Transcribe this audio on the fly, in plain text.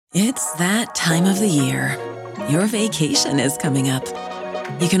It's that time of the year. Your vacation is coming up.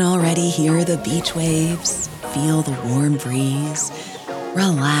 You can already hear the beach waves, feel the warm breeze,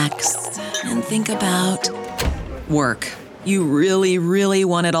 relax, and think about work. You really, really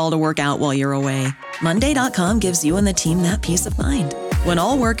want it all to work out while you're away. Monday.com gives you and the team that peace of mind. When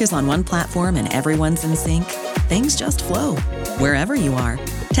all work is on one platform and everyone's in sync, things just flow. Wherever you are,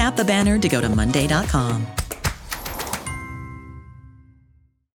 tap the banner to go to Monday.com.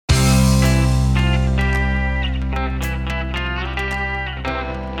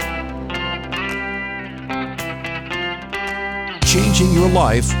 Changing your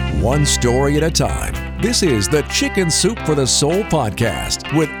life one story at a time. This is the Chicken Soup for the Soul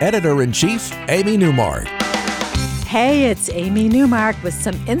podcast with Editor-in-Chief Amy Newmark. Hey, it's Amy Newmark with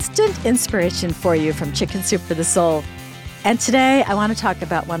some instant inspiration for you from Chicken Soup for the Soul. And today I want to talk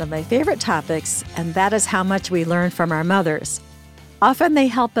about one of my favorite topics, and that is how much we learn from our mothers. Often they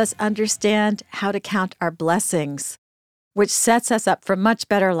help us understand how to count our blessings, which sets us up for much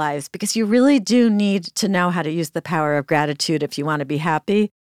better lives, because you really do need to know how to use the power of gratitude if you want to be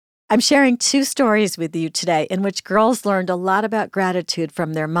happy. I'm sharing two stories with you today in which girls learned a lot about gratitude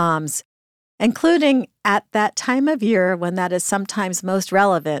from their moms, including at that time of year when that is sometimes most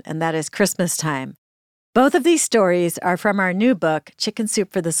relevant, and that is Christmas time. Both of these stories are from our new book, Chicken Soup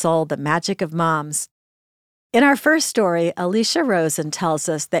for the Soul, The Magic of Moms. In our first story, Alicia Rosen tells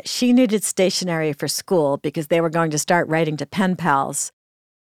us that she needed stationery for school because they were going to start writing to pen pals.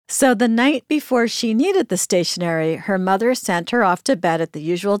 So the night before she needed the stationery, her mother sent her off to bed at the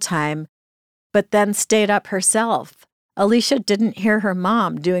usual time, but then stayed up herself. Alicia didn't hear her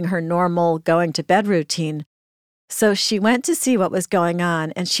mom doing her normal going-to-bed routine, so she went to see what was going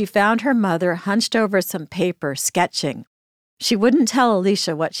on, and she found her mother hunched over some paper, sketching. She wouldn't tell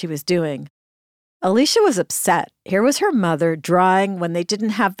Alicia what she was doing. Alicia was upset. Here was her mother drawing when they didn't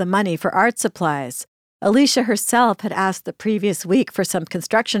have the money for art supplies. Alicia herself had asked the previous week for some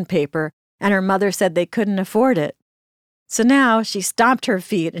construction paper, and her mother said they couldn't afford it. So now she stomped her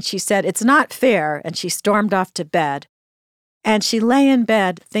feet and she said, "It's not fair," and she stormed off to bed. And she lay in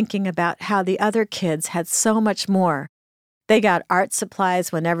bed thinking about how the other kids had so much more. They got art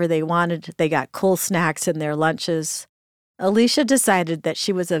supplies whenever they wanted. They got cool snacks in their lunches. Alicia decided that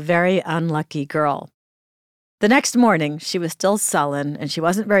she was a very unlucky girl. The next morning, she was still sullen, and she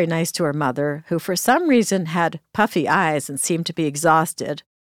wasn't very nice to her mother, who for some reason had puffy eyes and seemed to be exhausted.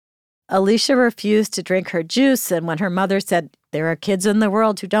 Alicia refused to drink her juice, and when her mother said, "There are kids in the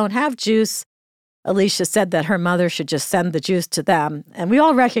world who don't have juice," Alicia said that her mother should just send the juice to them, and we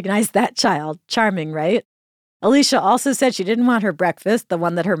all recognize that child. Charming, right? Alicia also said she didn't want her breakfast, the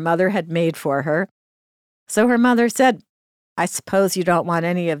one that her mother had made for her. So her mother said, "I suppose you don't want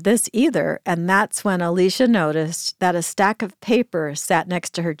any of this either," and that's when Alicia noticed that a stack of paper sat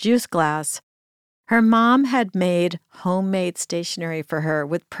next to her juice glass. Her mom had made homemade stationery for her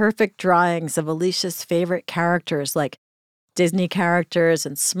with perfect drawings of Alicia's favorite characters like Disney characters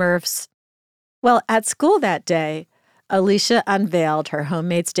and Smurfs. Well, at school that day, Alicia unveiled her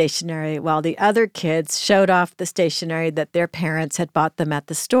homemade stationery while the other kids showed off the stationery that their parents had bought them at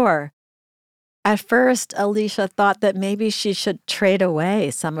the store. At first, Alicia thought that maybe she should trade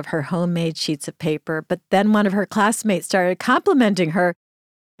away some of her homemade sheets of paper, but then one of her classmates started complimenting her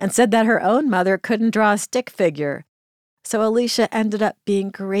and said that her own mother couldn't draw a stick figure. So Alicia ended up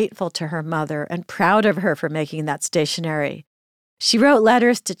being grateful to her mother and proud of her for making that stationery. She wrote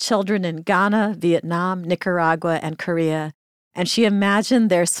letters to children in Ghana, Vietnam, Nicaragua, and Korea, and she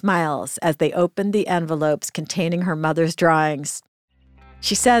imagined their smiles as they opened the envelopes containing her mother's drawings.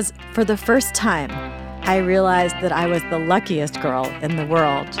 She says, "For the first time, I realized that I was the luckiest girl in the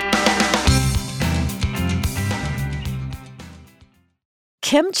world."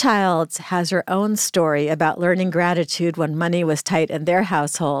 Kim Childs has her own story about learning gratitude when money was tight in their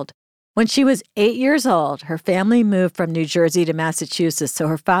household. When she was 8 years old, her family moved from New Jersey to Massachusetts so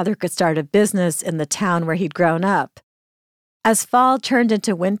her father could start a business in the town where he'd grown up. As fall turned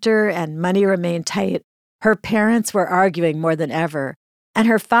into winter and money remained tight, her parents were arguing more than ever, and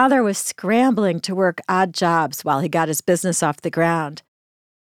her father was scrambling to work odd jobs while he got his business off the ground.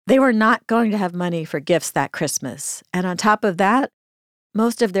 They were not going to have money for gifts that Christmas, and on top of that,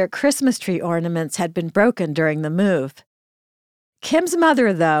 most of their Christmas tree ornaments had been broken during the move. Kim's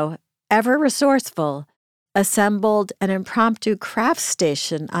mother, though, ever resourceful, assembled an impromptu craft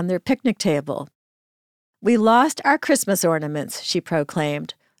station on their picnic table. "We lost our Christmas ornaments," she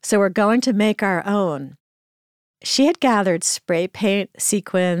proclaimed, "so we're going to make our own." She had gathered spray paint,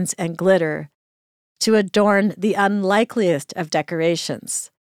 sequins, and glitter to adorn the unlikeliest of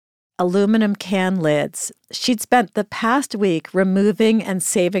decorations. aluminum can lids. She'd spent the past week removing and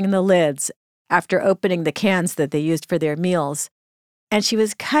saving the lids after opening the cans that they used for their meals. And she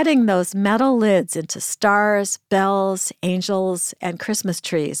was cutting those metal lids into stars, bells, angels, and Christmas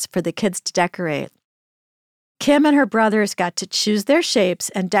trees for the kids to decorate. Kim and her brothers got to choose their shapes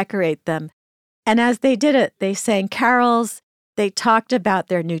and decorate them. And as they did it, they sang carols, they talked about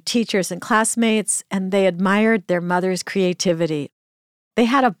their new teachers and classmates, and they admired their mother's creativity. They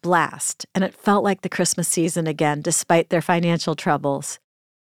had a blast, and it felt like the Christmas season again, despite their financial troubles.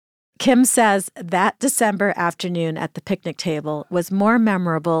 Kim says that December afternoon at the picnic table was more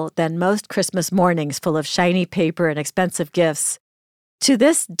memorable than most Christmas mornings full of shiny paper and expensive gifts. To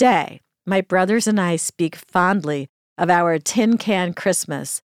this day, my brothers and I speak fondly of our tin can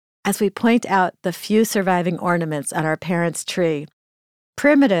Christmas as we point out the few surviving ornaments on our parents' tree.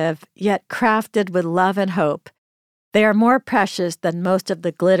 Primitive, yet crafted with love and hope, they are more precious than most of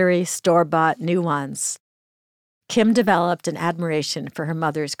the glittery, store-bought new ones. Kim developed an admiration for her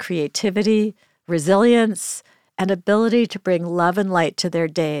mother's creativity, resilience, and ability to bring love and light to their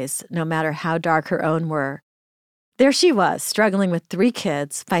days, no matter how dark her own were. There she was, struggling with 3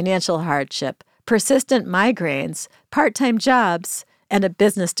 kids, financial hardship, persistent migraines, part-time jobs, and a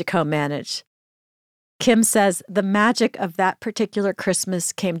business to co-manage. Kim says the magic of that particular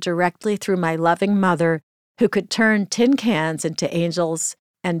Christmas came directly through my loving mother, who could turn tin cans into angels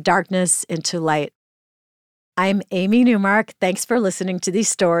and darkness into light. I'm Amy Newmark. Thanks for listening to these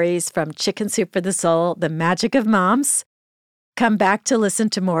stories from Chicken Soup for the Soul, The Magic of Moms. Come back to listen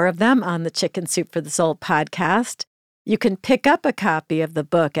to more of them on the Chicken Soup for the Soul podcast. You can pick up a copy of the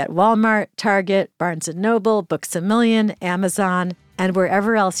book at Walmart, Target, Barnes & Noble, Books A Million, Amazon, and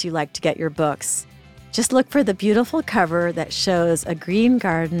wherever else you like to get your books. Just look for the beautiful cover that shows a green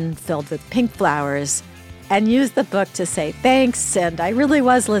garden filled with pink flowers, and use the book to say thanks, and I really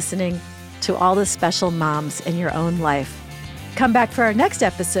was listening, to all the special moms in your own life. Come back for our next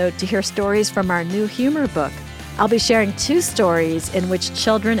episode to hear stories from our new humor book. I'll be sharing 2 stories in which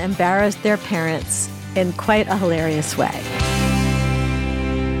children embarrassed their parents in quite a hilarious way.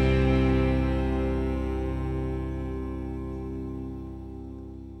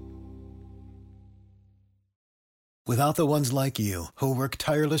 Without the ones like you, who work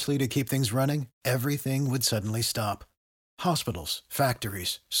tirelessly to keep things running, everything would suddenly stop. Hospitals,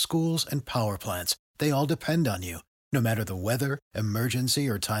 factories, schools, and power plants, they all depend on you. No matter the weather, emergency,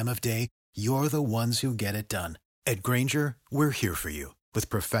 or time of day, you're the ones who get it done. At Grainger, we're here for you with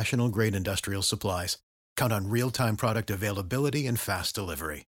professional-grade industrial supplies. Count on real-time product availability and fast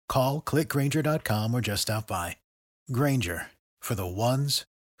delivery. Call, click Grainger.com, or just stop by. Grainger, for the ones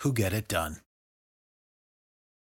who get it done.